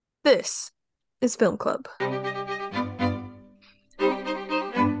This is Film Club.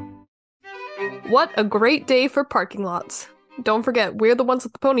 What a great day for parking lots. Don't forget, we're the ones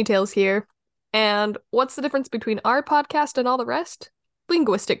with the ponytails here. And what's the difference between our podcast and all the rest?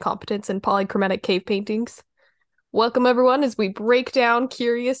 Linguistic competence and polychromatic cave paintings. Welcome, everyone, as we break down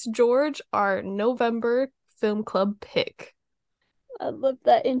Curious George, our November Film Club pick. I love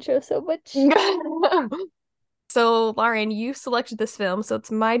that intro so much. So, Lauren, you selected this film, so it's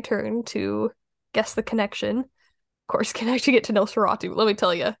my turn to guess the connection. Of course, connecting it to Nosferatu. Let me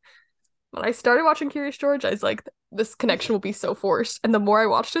tell you, when I started watching Curious George, I was like, this connection will be so forced. And the more I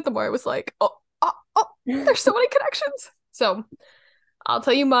watched it, the more I was like, oh, there's so many connections. So, I'll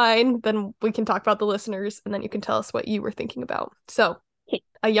tell you mine, then we can talk about the listeners, and then you can tell us what you were thinking about. So,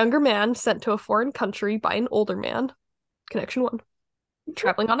 a younger man sent to a foreign country by an older man. Connection 1.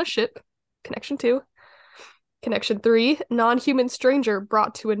 Traveling on a ship. Connection 2. Connection 3, non-human stranger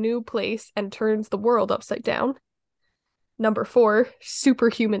brought to a new place and turns the world upside down. Number 4,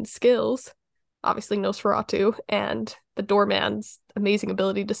 superhuman skills. Obviously Nosferatu and the doorman's amazing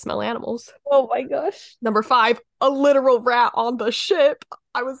ability to smell animals. Oh my gosh. Number 5, a literal rat on the ship.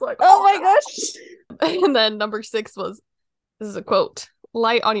 I was like, oh my gosh. And then number 6 was, this is a quote,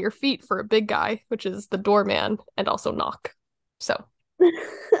 light on your feet for a big guy, which is the doorman and also knock. So.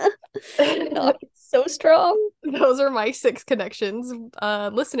 Knock is so strong. Those are my 6 connections.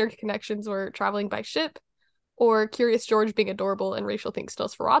 Listener connections were traveling by ship, or Curious George being adorable and Rachel thinks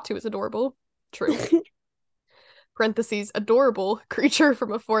Nosferatu is adorable. True. Parentheses, adorable creature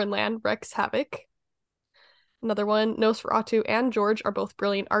from a foreign land wreaks havoc. Another one, Nosferatu and George are both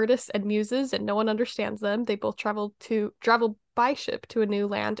brilliant artists and muses, and no one understands them. They both travel by ship to a new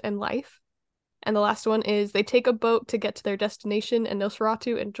land and life. And the last one is they take a boat to get to their destination, and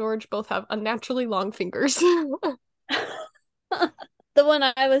Nosferatu and George both have unnaturally long fingers. The one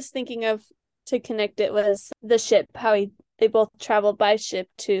I was thinking of to connect it was the ship, how they both traveled by ship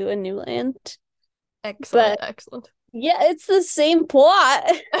to a new land. Excellent. Yeah, it's the same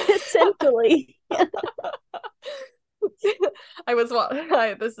plot, essentially.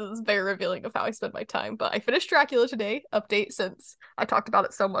 This is very revealing of how I spend my time, but I finished Dracula today. Update, since I talked about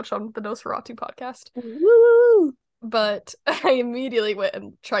it so much on the Nosferatu podcast. Woo! But I immediately went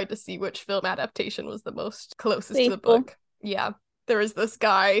and tried to see which film adaptation was the most closest to the book. Yeah, there was this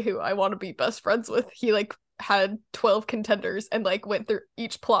guy who I want to be best friends with. He had 12 contenders and went through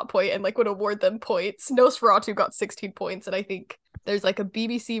each plot point and would award them points. Nosferatu got 16 points, and I think there's a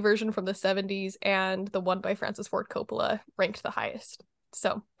BBC version from the 70s and the one by Francis Ford Coppola ranked the highest.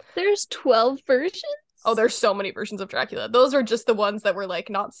 So there's 12 versions? Oh, there's so many versions of Dracula. Those are just the ones that were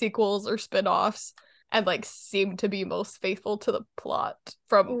not sequels or spin-offs and seemed to be most faithful to the plot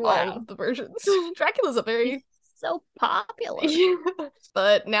from all of the versions. Dracula's a very so popular.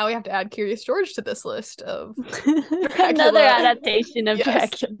 But now we have to add Curious George to this list of another adaptation of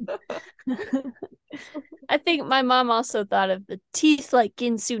Dracula. I think my mom also thought of the teeth like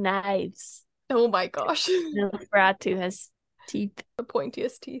Ginsu knives. Oh my gosh. Nosferatu has teeth. The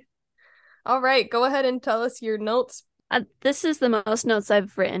pointiest teeth. All right, go ahead and tell us your notes. This is the most notes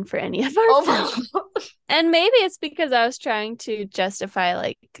I've written for any of our films. And maybe it's because I was trying to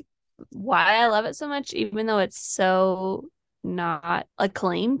justify why I love it so much, even though it's so not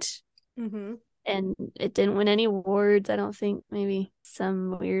acclaimed. Mm-hmm. And it didn't win any awards. I don't think, maybe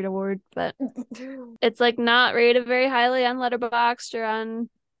some weird award, but it's not rated very highly on Letterboxd or on,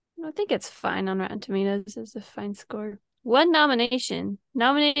 I think it's fine on Rotten Tomatoes. It's a fine score. 1 nomination,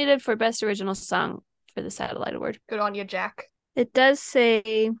 nominated for Best Original Song for the Satellite Award. Good on you, Jack. It does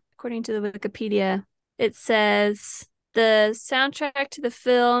say, according to the Wikipedia, it says the soundtrack to the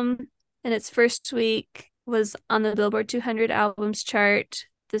film in its first week was on the Billboard 200 albums chart.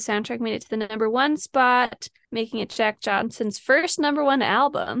 The soundtrack made it to the number 1 spot, making it Jack Johnson's first number 1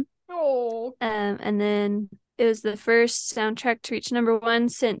 album. Oh. And then it was the first soundtrack to reach number 1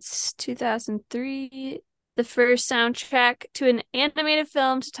 since 2003. The first soundtrack to an animated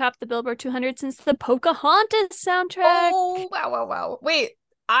film to top the Billboard 200 since the Pocahontas soundtrack. Oh, wow. Wait,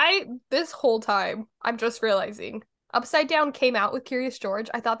 this whole time, I'm just realizing, Upside Down came out with Curious George.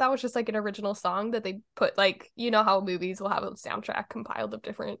 I thought that was just an original song that they put, how movies will have a soundtrack compiled of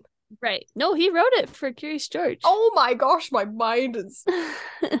different. Right. No, he wrote it for Curious George. Oh my gosh, my mind is.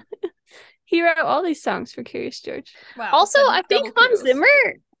 He wrote all these songs for Curious George. Wow. Also, I think Hans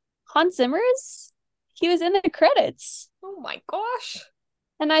Zimmer he was in the credits. Oh my gosh.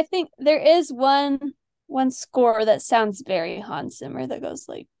 And I think there is one score that sounds very Hans Zimmer that goes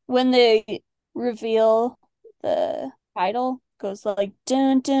when they reveal the title, goes dun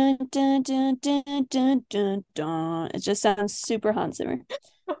dun dun dun dun dun dun dun. It just sounds super Hans Zimmer.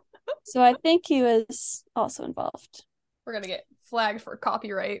 So I think he was also involved. We're gonna get flagged for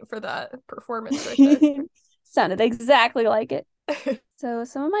copyright for that performance right there. Sounded exactly like it. So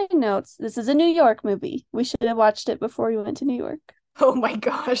some of my notes. This is a New York movie. We should have watched it before we went to New York. Oh my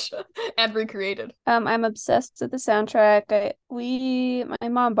gosh. And recreated. I'm obsessed with the soundtrack. My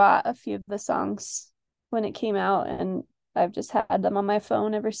mom bought a few of the songs when it came out, and I've just had them on my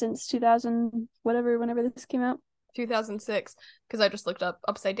phone ever since 2000, whatever, whenever this came out. 2006, because I just looked up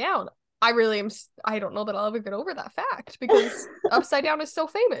Upside Down. I really am. I don't know that I'll ever get over that fact because Upside Down is so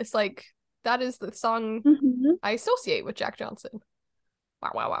famous. Like, that is the song Mhm. I associate with Jack Johnson.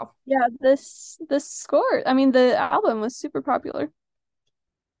 Wow, wow, wow. Yeah, this score. I mean, the album was super popular.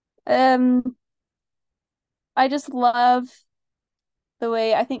 Um, I just love the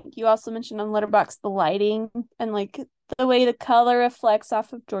way I think you also mentioned on Letterboxd the lighting and like the way the color reflects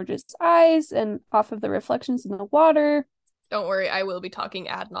off of George's eyes and off of the reflections in the water. Don't worry, I will be talking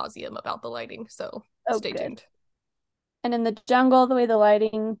ad nauseum about the lighting, so Oh, stay good. tuned. And in the jungle, the way the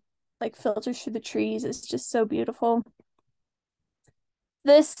lighting like filters through the trees is just so beautiful.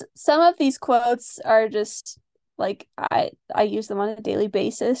 Some of these quotes are just like I use them on a daily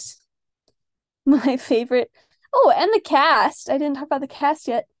basis. My favorite. Oh, and the cast. I didn't talk about the cast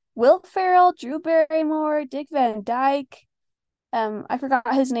yet. Will Ferrell, Drew Barrymore, Dick Van Dyke. I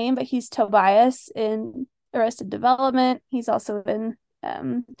forgot his name, but he's Tobias in Arrested Development. He's also in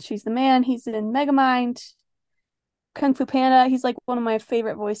She's the Man. He's in Megamind, Kung Fu Panda. He's like one of my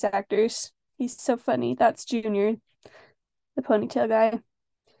favorite voice actors. He's so funny. That's Junior, the ponytail guy.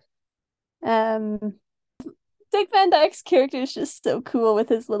 Um, Dick Van Dyke's character is just so cool with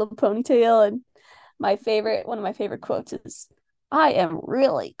his little ponytail. And one of my favorite quotes is, "I am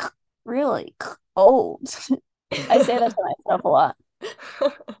really, really old." I say that to myself a lot.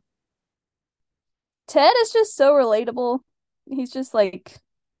 Ted is just so relatable. He's just like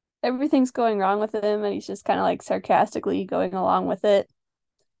everything's going wrong with him, and he's just kind of like sarcastically going along with it.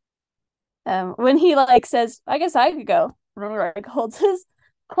 When he like says, "I guess I could go," like holds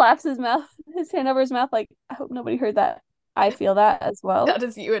claps his hand over his mouth, like I hope nobody heard that. I feel that as well. That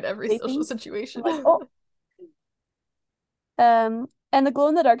is you in every social Sleeping. I'm situation. like, oh. And the glow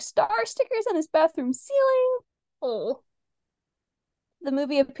in the dark star stickers on his bathroom ceiling. Oh. The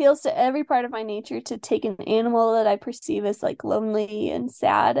movie appeals to every part of my nature to take an animal that I perceive as like lonely and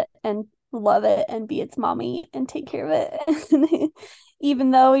sad and love it and be its mommy and take care of it.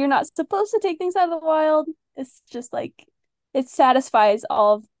 Even though you're not supposed to take things out of the wild, it's just like it satisfies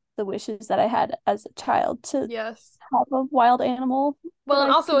all of the wishes that I had as a child to Yes. have a wild animal Well, that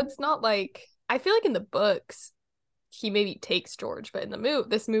and I also could. it's not like I feel like in the books he maybe takes George, but in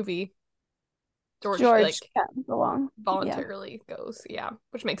this movie, George George like comes along. Yeah. voluntarily goes. Yeah,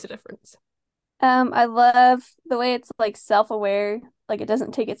 which makes a difference. I love the way it's like self-aware, like it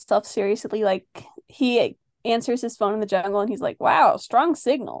doesn't take itself seriously. Like he answers his phone in the jungle and he's like, "Wow, strong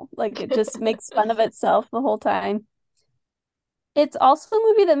signal." Like it just makes fun of itself the whole time. It's also a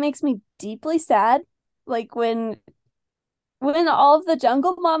movie that makes me deeply sad. Like when all of the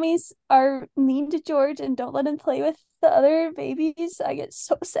jungle mommies are mean to George and don't let him play with the other babies, I get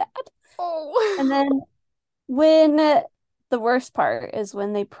so sad. And Oh. then when the worst part is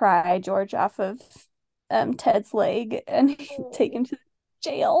when they pry George off of Ted's leg and take Oh. him to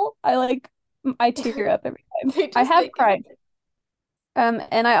jail. I tear up every time. They I just have take him. cried.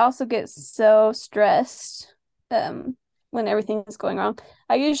 And I also get so stressed when everything is going wrong.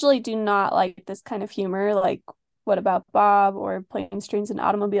 I usually do not like this kind of humor, like What About Bob or Planes, Trains, and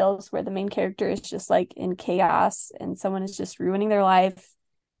Automobiles, where the main character is just like in chaos and someone is just ruining their life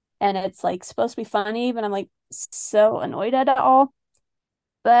and it's like supposed to be funny, but I'm like so annoyed at it all.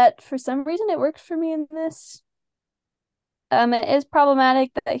 But for some reason, it worked for me in this. It is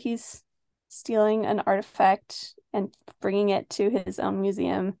problematic that he's stealing an artifact and bringing it to his own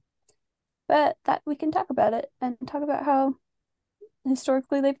museum, but that we can talk about it and talk about how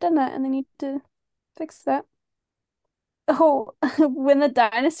historically they've done that and they need to fix that. Oh, when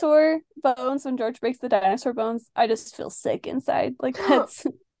George breaks the dinosaur bones, I just feel sick inside. Like that's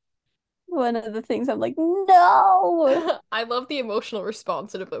one of the things I'm like, no. I love the emotional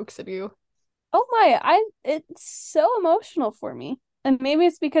response it evokes in you. Oh my, I it's so emotional for me. And maybe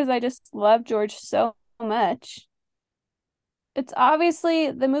it's because I just love George so much. It's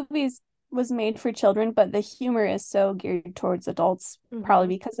obviously the movies was made for children, but the humor is so geared towards adults, probably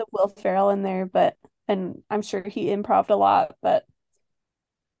Hmm. because of Will Ferrell in there, but and I'm sure he improved a lot, but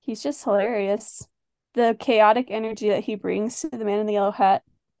he's just hilarious. The chaotic energy that he brings to the man in the yellow hat.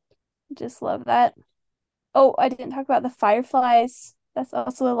 Just love that. Oh, I didn't talk about the fireflies. That's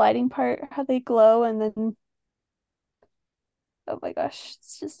also the lighting part, how they glow and then Oh my gosh,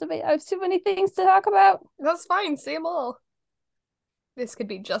 it's just amazing. I have too many things to talk about. That's fine. Say them all. This could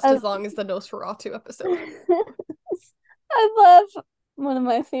be just I, as long as the Nosferatu episode. I love one of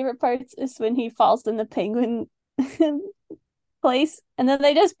my favorite parts is when he falls in the penguin place and then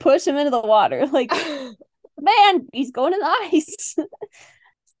they just push him into the water. Like, man, he's going in the ice.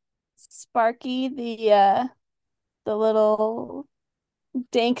 Sparky, the little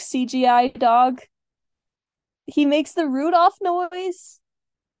dank CGI dog. He makes the Rudolph noise.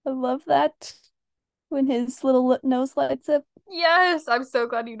 I love that when his little nose lights up. Yes, I'm so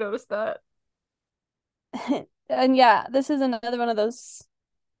glad you noticed that. And yeah, this is another one of those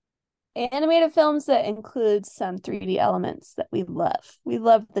animated films that includes some 3D elements that we love. We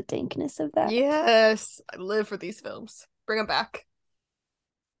love the dankness of that. Yes, I live for these films. Bring them back.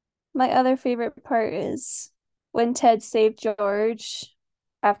 My other favorite part is when Ted saved George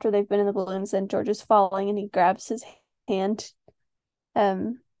after they've been in the balloons and George is falling and he grabs his hand.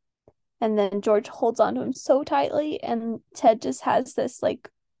 And then George holds onto him so tightly and Ted just has this like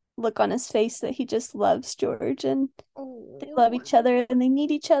look on his face that he just loves George and they love each other and they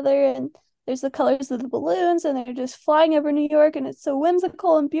need each other and there's the colors of the balloons and they're just flying over New York and it's so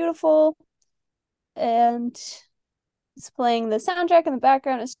whimsical and beautiful and it's playing the soundtrack in the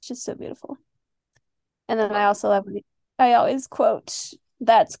background. It's just so beautiful. And then I also love I always quote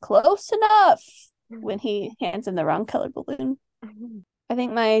that's close enough when he hands him the wrong colored balloon. I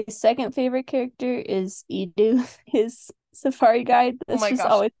think my second favorite character is Edu, his safari guide. That's just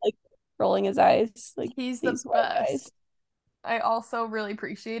gosh. always like rolling his eyes. Like He's the these white guys. best. I also really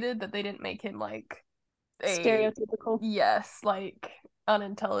appreciated that they didn't make him like Stereotypical. yes, like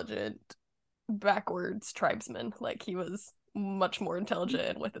unintelligent, backwards tribesman. Like he was much more intelligent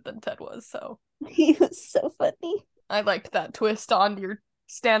and with it than Ted was. So He was so funny. I liked that twist on your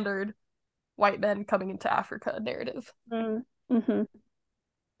standard white men coming into Africa narrative. Mm-hmm.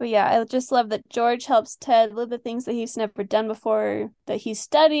 But yeah, I just love that George helps Ted live the things that he's never done before, that he's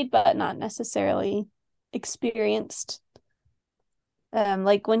studied but not necessarily experienced.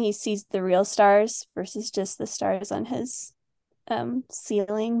 Like when he sees the real stars versus just the stars on his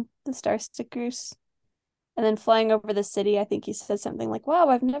ceiling, the star stickers. And then flying over the city, I think he said something like, "Wow,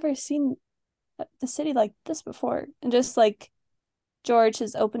 I've never seen the city like this before." And just like George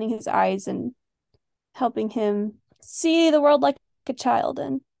is opening his eyes and helping him see the world like a child.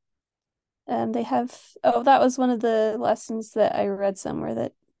 And they have, oh, that was one of the lessons that I read somewhere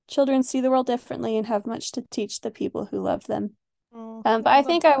that children see the world differently and have much to teach the people who love them. But I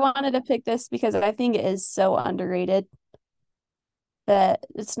think I wanted to pick this because I think it is so underrated that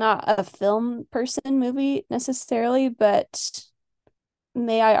it's not a film person movie necessarily, but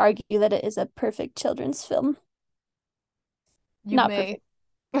may I argue that it is a perfect children's film. You Not may.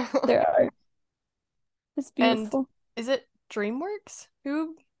 perfect. There are. It's beautiful. And is it DreamWorks?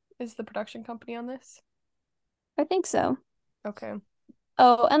 Who is the production company on this? I think so. Okay.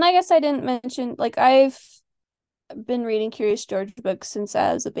 Oh, and I guess I didn't mention, like, I've been reading Curious George books since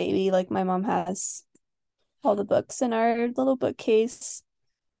I was a baby. Like, my mom has all the books in our little bookcase.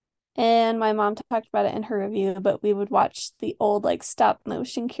 And my mom talked about it in her review, but we would watch the old, like, stop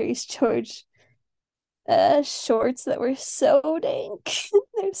motion Curious George shorts that were so dank.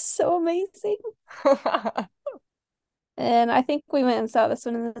 They're so amazing. And I think we went and saw this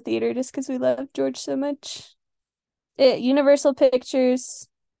one in the theater just because we love George so much. Universal Pictures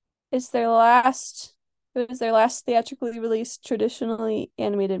is their last. It was their last theatrically released traditionally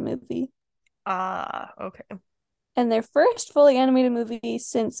animated movie. Okay. And their first fully animated movie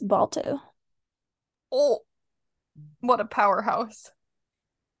since Balto. Oh, what a powerhouse.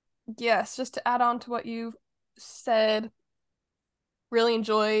 Yes, just to add on to what you said, really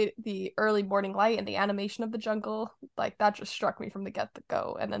enjoyed the early morning light and the animation of the jungle. Like that just struck me from the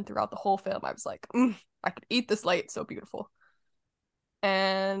get-go. And then throughout the whole film, I was like, I could eat this light. It's so beautiful.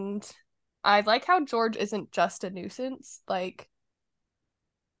 And I like how George isn't just a nuisance. Like,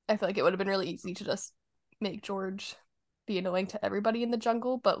 I feel like it would have been really easy to just make George be annoying to everybody in the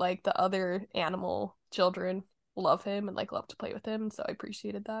jungle, but like the other animal children love him and like love to play with him. So I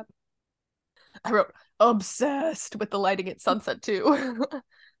appreciated that. I wrote obsessed with the lighting at sunset too.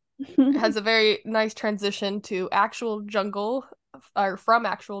 It has a very nice transition to actual jungle, or from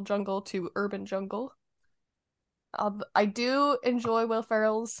actual jungle to urban jungle. I do enjoy Will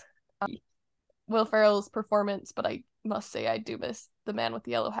Ferrell's performance, but I must say I do miss the man with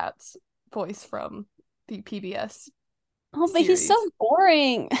the yellow hat's voice from the PBS. Oh, but he's so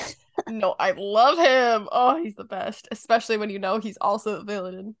boring. No, I love him. Oh, he's the best, especially when you know he's also the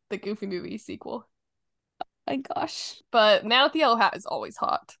villain in the Goofy movie sequel. My gosh. But Man with the Yellow Hat is always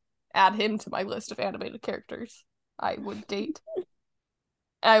hot. Add him to my list of animated characters. I would date.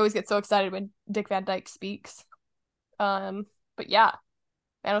 I always get so excited when Dick Van Dyke speaks. But yeah,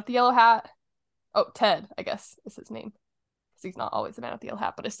 Man with the Yellow Hat. Oh, Ted, I guess is his name. Because he's not always the Man with the Yellow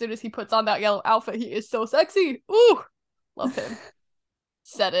Hat, but as soon as he puts on that yellow outfit, he is so sexy. Ooh, love him.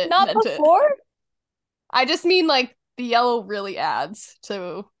 Said it, Not meant it. before? I just mean like the yellow really adds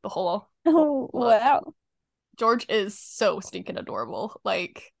to the whole Oh, look. wow. George is so stinking adorable.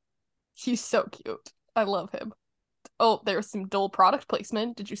 Like, he's so cute. I love him. Oh, there's some dull product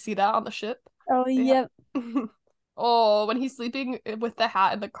placement. Did you see that on the ship? Oh, Yeah. yep. Oh, when he's sleeping with the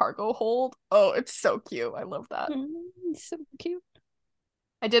hat in the cargo hold. Oh, it's so cute. I love that. He's so cute.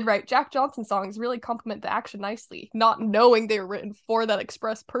 I did write Jack Johnson songs really complement the action nicely, not knowing they were written for that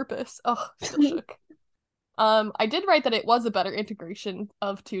express purpose. Oh, still shook. I did write that it was a better integration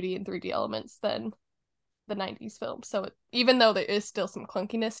of 2D and 3D elements than the 90s film. So even though there is still some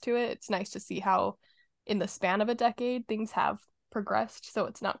clunkiness to it, it's nice to see how in the span of a decade things have progressed, so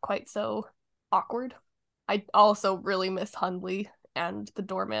it's not quite so awkward. I also really miss Hundley and the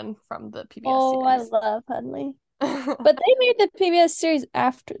doorman from the PBS Oh, I series. love Hunley. But they made the PBS series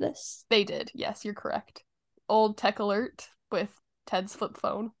after this. They did. Yes, you're correct. Old Tech Alert with Ted's flip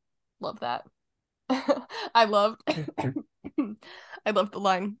phone. Love that. I loved I loved the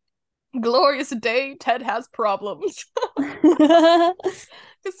line, "Glorious day, Ted has problems." Because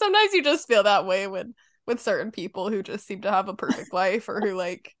sometimes you just feel that way with certain people who just seem to have a perfect life, or who,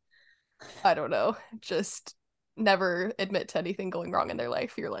 like, I don't know, just never admit to anything going wrong in their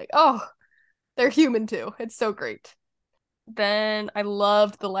life. You're like, oh, they're human too. It's so great. Then I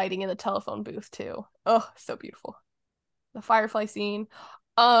loved the lighting in the telephone booth too. Oh, so beautiful. The firefly scene.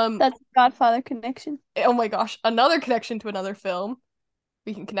 That's Godfather connection. Oh my gosh, another connection to another film.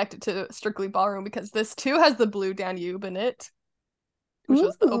 We can connect it to Strictly Ballroom because this too has the Blue Danube in it, which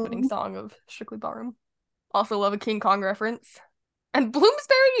was the opening Ooh. song of Strictly Ballroom. Also love a King Kong reference. And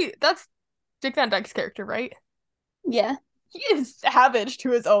Bloomsbury, that's Dick Van Dyke's character, right? Yeah. He is savage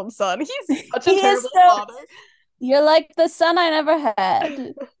to his own son. He's such a He is terrible so. father. You're like the son I never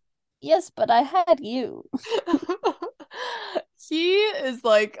had. Yes, but I had you. He is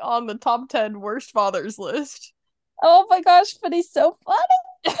like on the top 10 worst fathers list. Oh my gosh, but he's so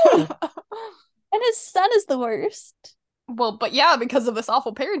funny. And his son is the worst. Well, but yeah, because of this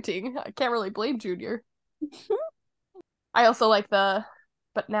awful parenting, I can't really blame Junior. I also like but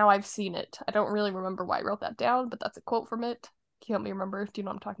now I've seen it. I don't really remember why I wrote that down, but that's a quote from it. Can you help me remember? Do you know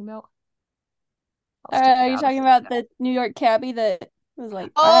what I'm talking about? Are you talking about the New York cabbie that was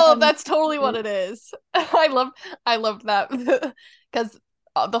like, Oh, that's totally what it is. I loved that because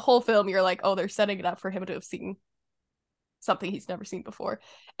the whole film you're like, oh, they're setting it up for him to have seen something he's never seen before.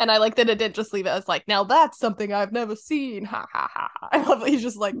 And I like that it didn't just leave it as like, now that's something I've never seen. Ha ha ha. I love that he's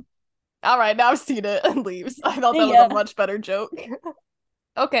just like, all right, now I've seen it, and leaves. I thought that was a much better joke.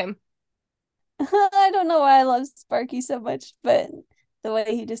 Okay. I don't know why I love Sparky so much, but the way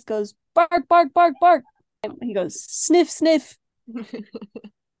he just goes bark, bark, bark, bark. And he goes sniff, sniff.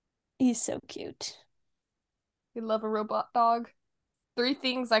 He's so cute. We love a robot dog. 3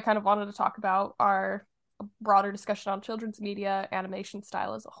 things I kind of wanted to talk about are a broader discussion on children's media, animation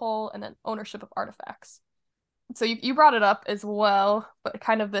style as a whole, and then ownership of artifacts. So you brought it up as well, but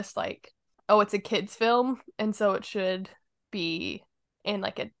kind of this like, oh, it's a kid's film, and so it should be in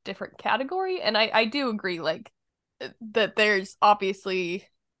like a different category. And I do agree, like, that there's obviously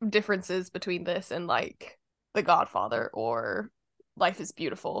differences between this and like The Godfather or Life is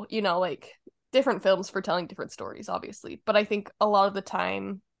Beautiful, like different films for telling different stories, obviously. But I think a lot of the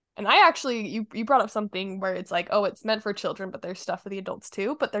time, and I actually, you brought up something where it's like, oh, it's meant for children, but there's stuff for the adults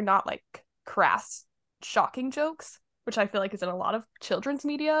too, but they're not like crass, shocking jokes, which I feel like is in a lot of children's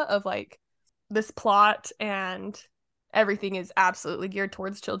media of like this plot and everything is absolutely geared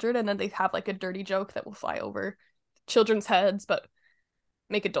towards children, and then they have like a dirty joke that will fly over children's heads but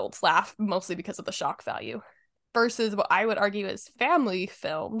make adults laugh, mostly because of the shock value, versus what I would argue is family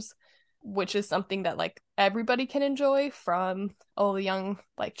films, which is something that like everybody can enjoy, from the young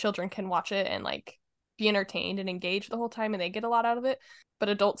like children can watch it and like be entertained and engaged the whole time and they get a lot out of it, but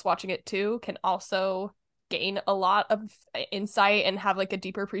adults watching it too can also gain a lot of insight and have like a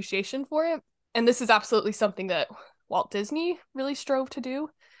deeper appreciation for it. And this is absolutely something that Walt Disney really strove to do,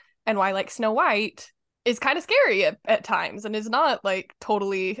 and why like Snow White is kind of scary at times and is not like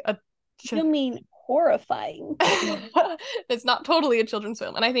totally You mean horrifying? It's not totally a children's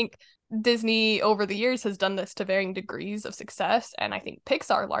film. And I think Disney over the years has done this to varying degrees of success, and I think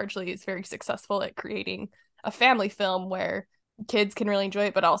Pixar largely is very successful at creating a family film where kids can really enjoy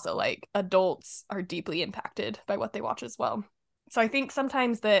it, but also like adults are deeply impacted by what they watch as well. So I think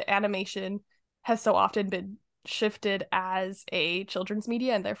sometimes the animation has so often been shifted as a children's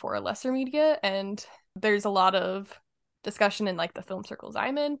media and therefore a lesser media. And there's a lot of discussion in like the film circles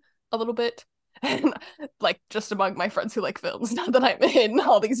I'm in a little bit. And like just among my friends who like films, not that I'm in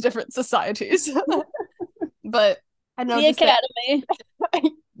all these different societies. But I don't know, The Academy.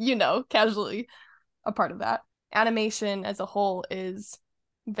 casually a part of that. Animation as a whole is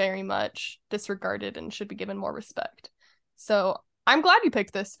very much disregarded and should be given more respect. So I'm glad you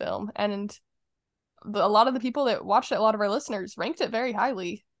picked this film, and a lot of the people that watched it, a lot of our listeners ranked it very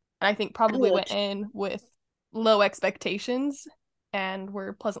highly, and I think probably went in with low expectations and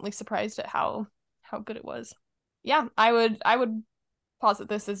were pleasantly surprised at how good it was. Yeah, I would posit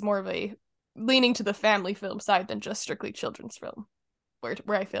this as more of a leaning to the family film side than just strictly children's film, where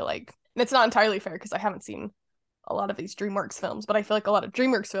I feel like, and it's not entirely fair because I haven't seen a lot of these DreamWorks films, but I feel like a lot of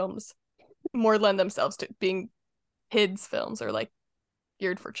DreamWorks films more lend themselves to being kids films or like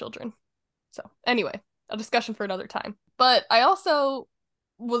geared for children. So anyway, a discussion for another time. But I also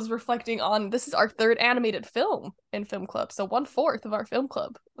was reflecting on, this is our third animated film in film club, so 1/4 of our film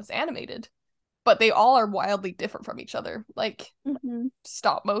club was animated, but they all are wildly different from each other. Like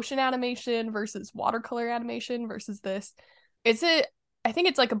stop motion animation versus watercolor animation versus this. I think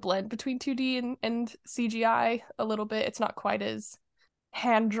it's like a blend between 2D and CGI a little bit. It's not quite as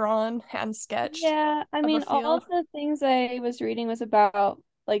hand drawn, hand sketched. Yeah, I mean, all of the things I was reading was about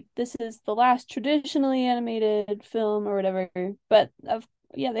like this is the last traditionally animated film or whatever, but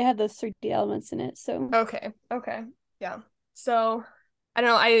they had those 3D elements in it. So okay, yeah. So I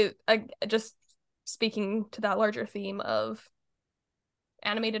don't know. I just speaking to that larger theme of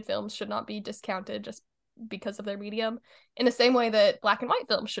animated films should not be discounted just because of their medium, in the same way that black and white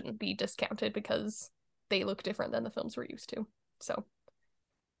films shouldn't be discounted because they look different than the films we're used to. So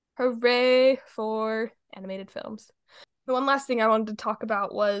hooray for animated films. The one last thing I wanted to talk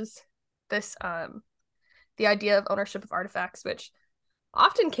about was this the idea of ownership of artifacts, which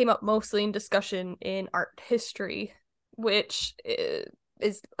often came up mostly in discussion in art history, which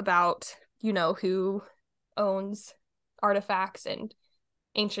is about, who owns artifacts and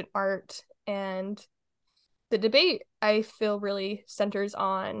ancient art. And the debate, I feel, really centers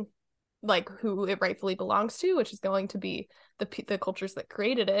on like who it rightfully belongs to, which is going to be the cultures that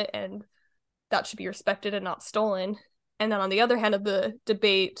created it, and that should be respected and not stolen. And then on the other hand of the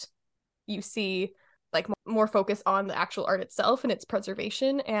debate, you see like more focus on the actual art itself and its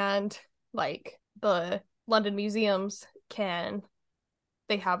preservation. And like the London museums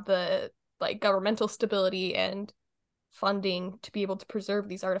they have the like governmental stability and funding to be able to preserve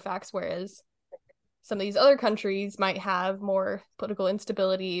these artifacts, whereas some of these other countries might have more political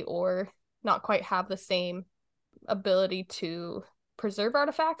instability or not quite have the same ability to preserve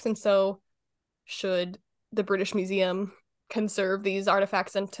artifacts. And so should the British Museum conserve these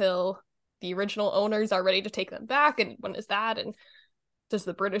artifacts until the original owners are ready to take them back? And when is that? And does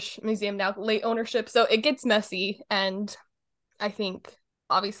the British Museum now late ownership? So it gets messy. And I think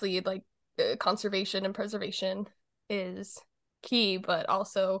obviously like conservation and preservation is key, but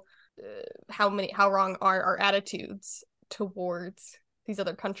also how wrong are our attitudes towards these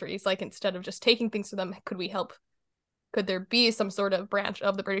other countries? Like, instead of just taking things from them, could there be some sort of branch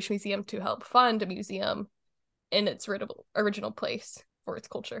of the British Museum to help fund a museum in its original place for its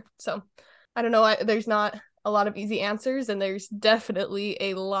culture? So I don't know, there's not a lot of easy answers, and there's definitely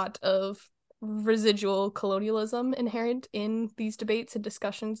a lot of residual colonialism inherent in these debates and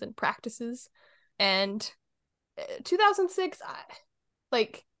discussions and practices. And 2006,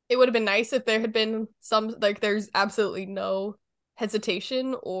 like, it would have been nice if there had been some, like, there's absolutely no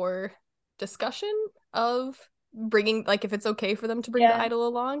hesitation or discussion of bringing, like, if it's okay for them to bring the idol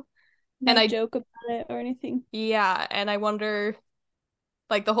along. No, and I joke about it or anything. Yeah, and I wonder,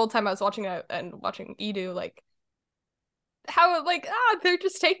 like, the whole time I was watching it and watching Edu, like, how, like, they're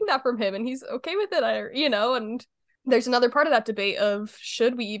just taking that from him and he's okay with it, and there's another part of that debate of,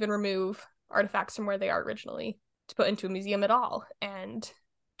 should we even remove artifacts from where they are originally to put into a museum at all? And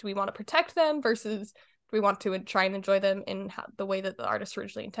do we want to protect them versus do we want to try and enjoy them in the way that the artist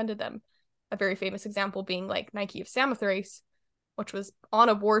originally intended them? A very famous example being like Nike of Samothrace, which was on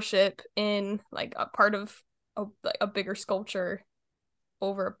a warship in like a part of a bigger sculpture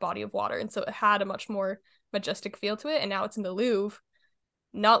over a body of water. And so it had a much more majestic feel to it. And now it's in the Louvre,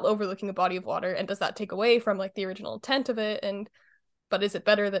 not overlooking a body of water. And does that take away from like the original intent of it? But is it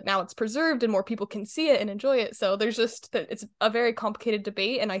better that now it's preserved and more people can see it and enjoy it? So there's it's a very complicated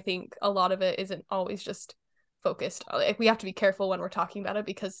debate. And I think a lot of it isn't always just focused. Like, we have to be careful when we're talking about it,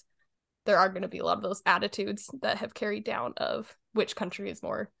 because there are going to be a lot of those attitudes that have carried down of which country is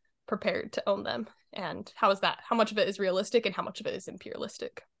more prepared to own them. And how much of it is realistic and how much of it is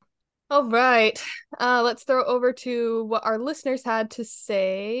imperialistic. All right. Let's throw over to what our listeners had to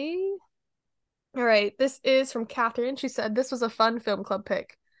say. All right, this is from Catherine. She said this was a fun film club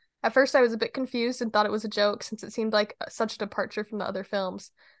pick. At first, I was a bit confused and thought it was a joke since it seemed like such a departure from the other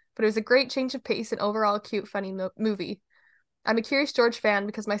films, but it was a great change of pace and overall a cute, funny movie. I'm a Curious George fan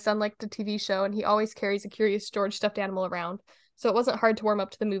because my son liked the TV show and he always carries a Curious George stuffed animal around, so it wasn't hard to warm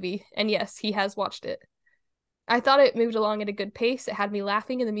up to the movie, and yes, he has watched it. I thought it moved along at a good pace, it had me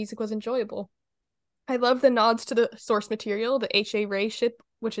laughing, and the music was enjoyable. I love the nods to the source material, the H.A. Rey ship,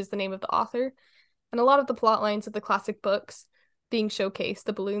 which is the name of the author, and a lot of the plot lines of the classic books being showcased,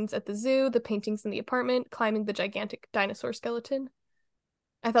 the balloons at the zoo, the paintings in the apartment, climbing the gigantic dinosaur skeleton.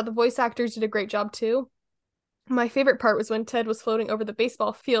 I thought the voice actors did a great job too. My favorite part was when Ted was floating over the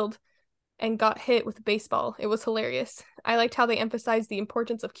baseball field and got hit with a baseball. It was hilarious. I liked how they emphasized the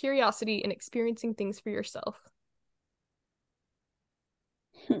importance of curiosity and experiencing things for yourself.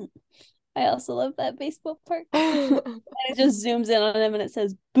 I also love that baseball part. It just zooms in on him and it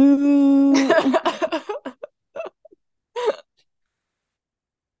says boo.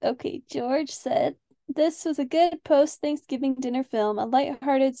 Okay, George said, this was a good post Thanksgiving dinner film, a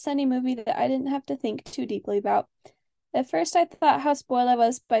light-hearted, sunny movie that I didn't have to think too deeply about. At first, I thought how spoiled I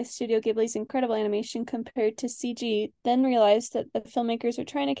was by Studio Ghibli's incredible animation compared to CG, then realized that the filmmakers were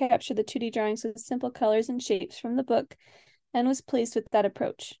trying to capture the 2D drawings with simple colors and shapes from the book, and was pleased with that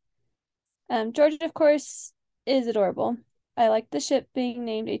approach. George, of course, is adorable. I like the ship being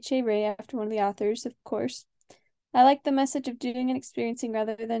named H.A. Rey after one of the authors, of course. I like the message of doing and experiencing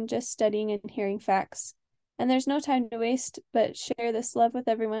rather than just studying and hearing facts. And there's no time to waste, but share this love with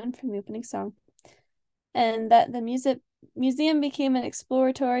everyone from the opening song. And that the museum became an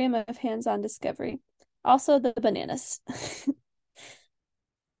exploratorium of hands-on discovery. Also, the bananas.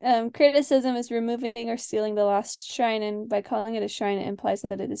 Criticism is removing or stealing the lost shrine, and by calling it a shrine, it implies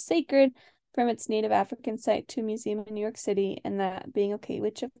that it is sacred from its native African site to a museum in New York City, and that being okay,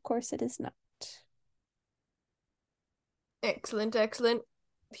 which of course it is not. Excellent, excellent.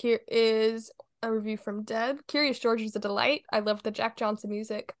 Here is a review from Deb. Curious George was a delight. I loved the Jack Johnson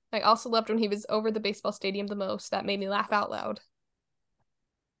music. I also loved when he was over the baseball stadium the most. That made me laugh out loud.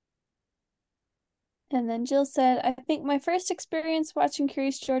 And then Jill said, I think my first experience watching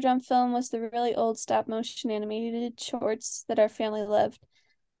Curious George on film was the really old stop motion animated shorts that our family loved.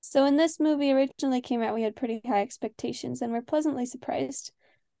 So when this movie originally came out, we had pretty high expectations and were pleasantly surprised.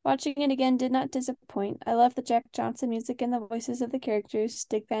 Watching it again did not disappoint. I love the Jack Johnson music and the voices of the characters.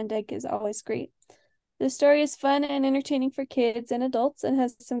 Dick Van Dyke is always great. The story is fun and entertaining for kids and adults and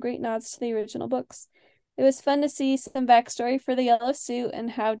has some great nods to the original books. It was fun to see some backstory for the yellow suit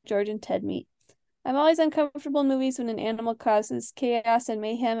and how George and Ted meet. I'm always uncomfortable in movies when an animal causes chaos and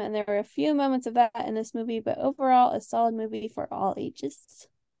mayhem, and there were a few moments of that in this movie, but overall, a solid movie for all ages.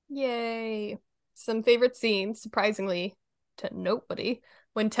 Yay. Some favorite scenes, surprisingly to nobody,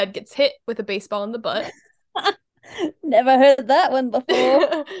 when Ted gets hit with a baseball in the butt. Never heard that one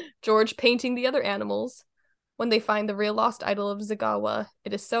before. George painting the other animals. When they find the real lost idol of Zagawa,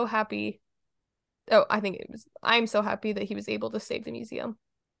 it is so happy. Oh, I'm so happy that he was able to save the museum.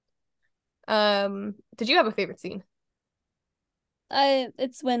 Did you have a favorite scene?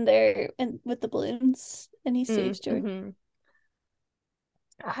 It's when they're with the balloons and he saves George. Mm-hmm.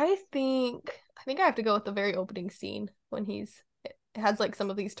 I think I have to go with the very opening scene when it has like some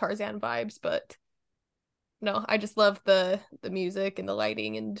of these Tarzan vibes, but no, I just love the music and the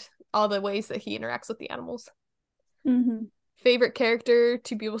lighting and all the ways that he interacts with the animals. Mm-hmm. Favorite character?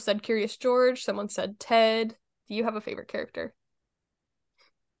 Two people said Curious George, someone said Ted. Do you have a favorite character?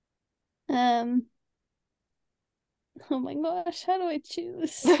 Um, oh my gosh, how do I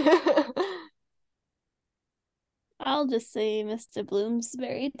choose? I'll just say Mr.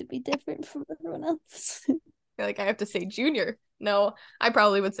 Bloomsbury to be different from everyone else. Like I have to say Junior. No, I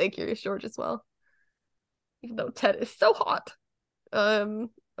probably would say Curious George as well. Even though Ted is so hot.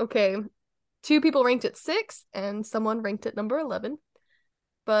 Okay. Two people ranked it 6 and someone ranked it number 11.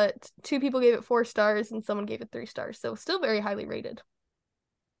 But two people gave it 4 stars and someone gave it 3 stars. So still very highly rated.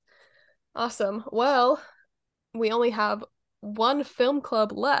 Awesome. Well, we only have one film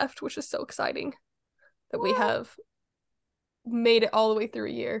club left, which is so exciting that we have made it all the way through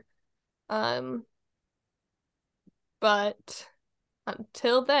a year. Um, but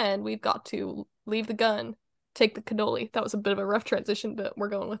until then, we've got to leave the gun, take the cannoli. That was a bit of a rough transition, but we're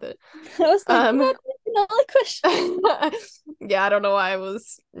going with it. I was like, not a question. Yeah, I don't know why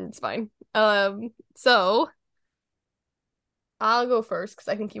it's fine. So I'll go first because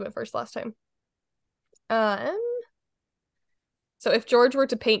I think you went first last time. Um, so if George were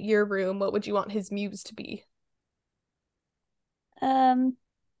to paint your room, what would you want his muse to be? Um,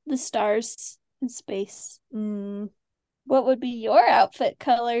 the stars in space. Mm. What would be your outfit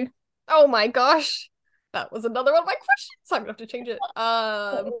color? Oh my gosh. That was another one of my questions. I'm gonna have to change it.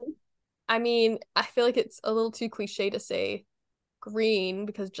 I mean, I feel like it's a little too cliche to say green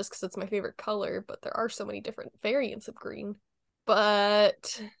because it's my favorite color, but there are so many different variants of green.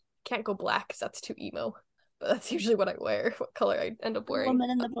 But can't go black because that's too emo. But that's usually what I wear, what color I end up wearing. Woman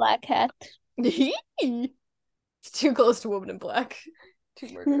in the black hat. It's too close to Woman in Black. Too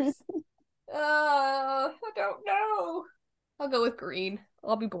murderous. I don't know. I'll go with green.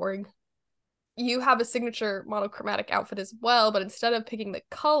 I'll be boring. You have a signature monochromatic outfit as well, but instead of picking the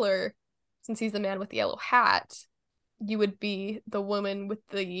color, since he's the man with the yellow hat, you would be the woman with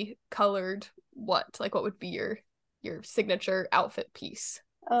the colored what? Like what would be your signature outfit piece?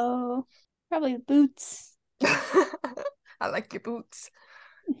 Oh, probably boots. I like your boots.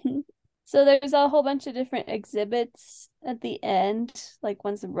 So there's a whole bunch of different exhibits at the end. Like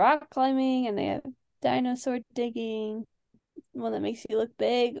one's rock climbing and they have dinosaur digging, one that makes you look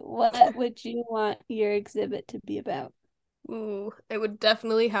big. What would you want your exhibit to be about? Ooh, it would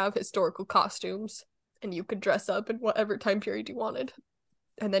definitely have historical costumes, and you could dress up in whatever time period you wanted.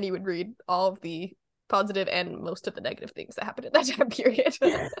 And then you would read all of the positive and most of the negative things that happened in that time period.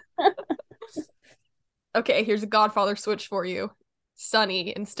 Okay, here's a Godfather switch for you.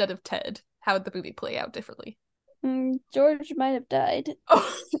 Sonny instead of Ted. How would the movie play out differently? George might have died.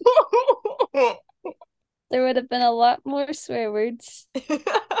 There would have been a lot more swear words.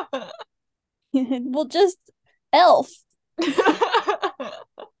 Well, just elf.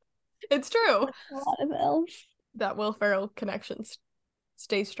 It's true. A lot of elf. That Will Ferrell connections.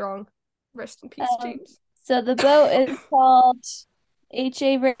 Stay strong. Rest in peace, James. So the boat is called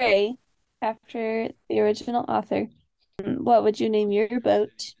H.A. Ray after the original author. What would you name your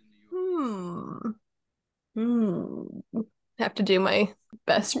boat? Have to do my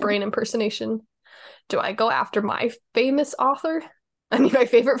best brain impersonation. Do I go after my famous author? I mean, my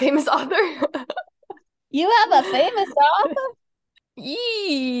favorite famous author? You have a famous author?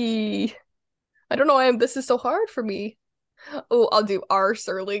 Yee! I don't know why this is so hard for me. Oh, I'll do R.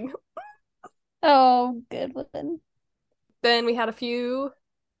 Serling. Oh, good one. Then we had a few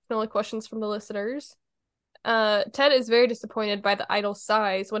questions from the listeners. Ted is very disappointed by the idol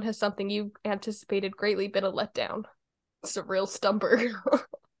size. When has something you anticipated greatly been a letdown? It's a real stumper.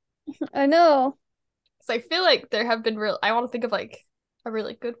 I know. So I feel like there have been I want to think of like a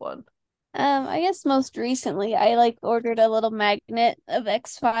really good one. I guess most recently I ordered a little magnet of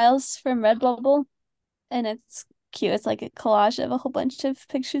X-Files from Redbubble, and it's cute. It's like a collage of a whole bunch of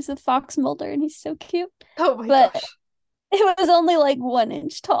pictures of Fox Mulder, and he's so cute. Oh my But gosh. it was only like 1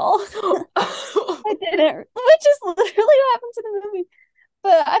 inch tall. I didn't, which is literally what happens in the movie.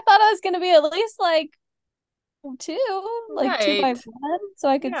 But I thought I was gonna be at least like 2, like 2 by 1, so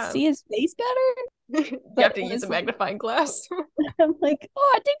I could see his face better. You have to use a magnifying glass. I'm like,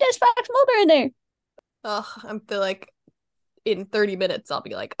 oh, I think there's Fox Mulder in there. Ugh, I feel like in 30 minutes I'll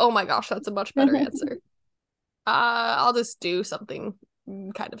be like, oh my gosh, that's a much better answer. I'll just do something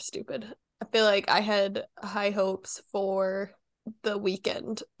kind of stupid. I feel like I had high hopes for the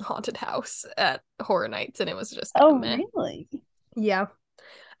Weekend haunted house at Horror Nights, and it was just really? Yeah.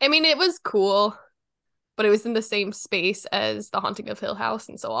 I mean, it was cool, but it was in the same space as The Haunting of Hill House,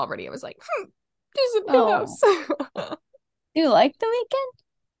 and so already I was like, there's a Hill House. Do you like The Weekend?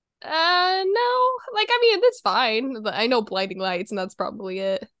 No. Like, I mean, it's fine. I know blinding lights, and that's probably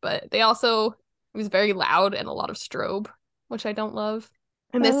it. But it was very loud and a lot of strobe, which I don't love.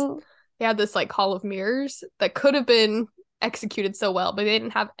 And they had this like Hall of Mirrors that could have been executed so well, but they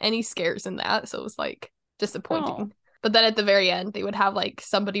didn't have any scares in that, so it was like disappointing. But then at the very end, they would have like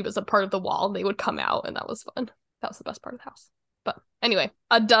somebody was a part of the wall and they would come out, and that was fun. That was the best part of the house. But anyway,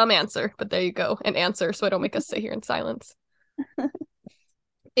 a dumb answer, but there you go. An answer, so I don't make us sit here in silence.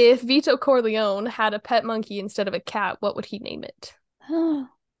 If Vito Corleone had a pet monkey instead of a cat, what would he name it?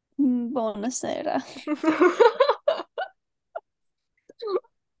 Buonasera.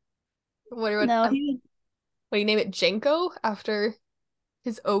 What do you name it? Jenko after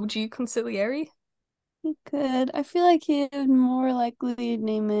his OG consigliere? He could. I feel like he would more likely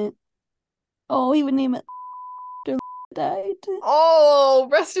name it. Oh, he would name it after died. Oh,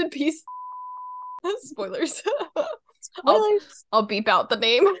 rest in peace. Spoilers. I'll beep out the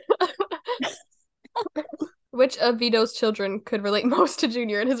name. Which of Vito's children could relate most to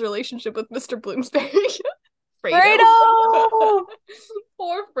Junior in his relationship with Mr. Bloomsbury? Fredo!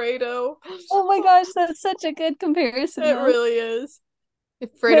 Poor Fredo. Oh my gosh, that's such a good comparison. It really is.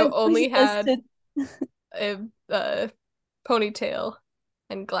 If Fredo only had a ponytail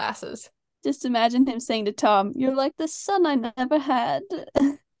and glasses. Just imagine him saying to Tom, "You're like the son I never had."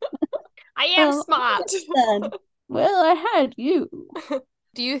 I am Oh, smart. then. Well, I had you.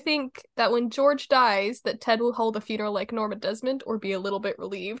 Do you think that when George dies, that Ted will hold a funeral like Norma Desmond or be a little bit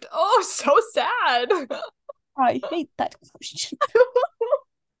relieved? Oh, so sad. I hate that question.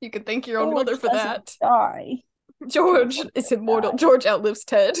 You can thank your own mother George for doesn't that. die. George is immortal. George outlives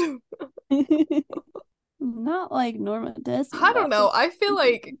Ted. Not like Norma I Desmond. don't know. I feel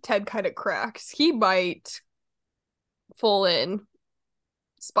like Ted kind of cracks. He might full in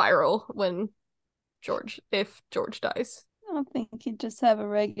spiral when if George dies. I don't think he'd just have a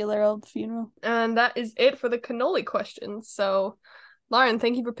regular old funeral. And that is it for the cannoli questions. So, Lauren,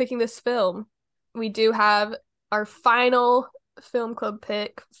 thank you for picking this film. We do have our final film club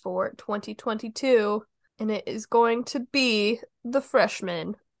pick for 2022, and it is going to be The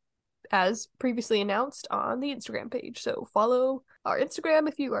Freshman, as previously announced on the Instagram page. So, follow our Instagram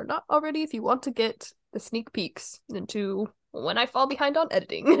if you are not already, if you want to get the sneak peeks into when I fall behind on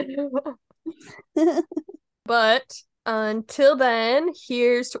editing. But until then,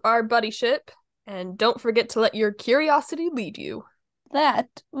 here's to our buddyship, and don't forget to let your curiosity lead you. That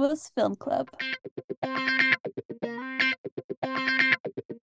was Film Club.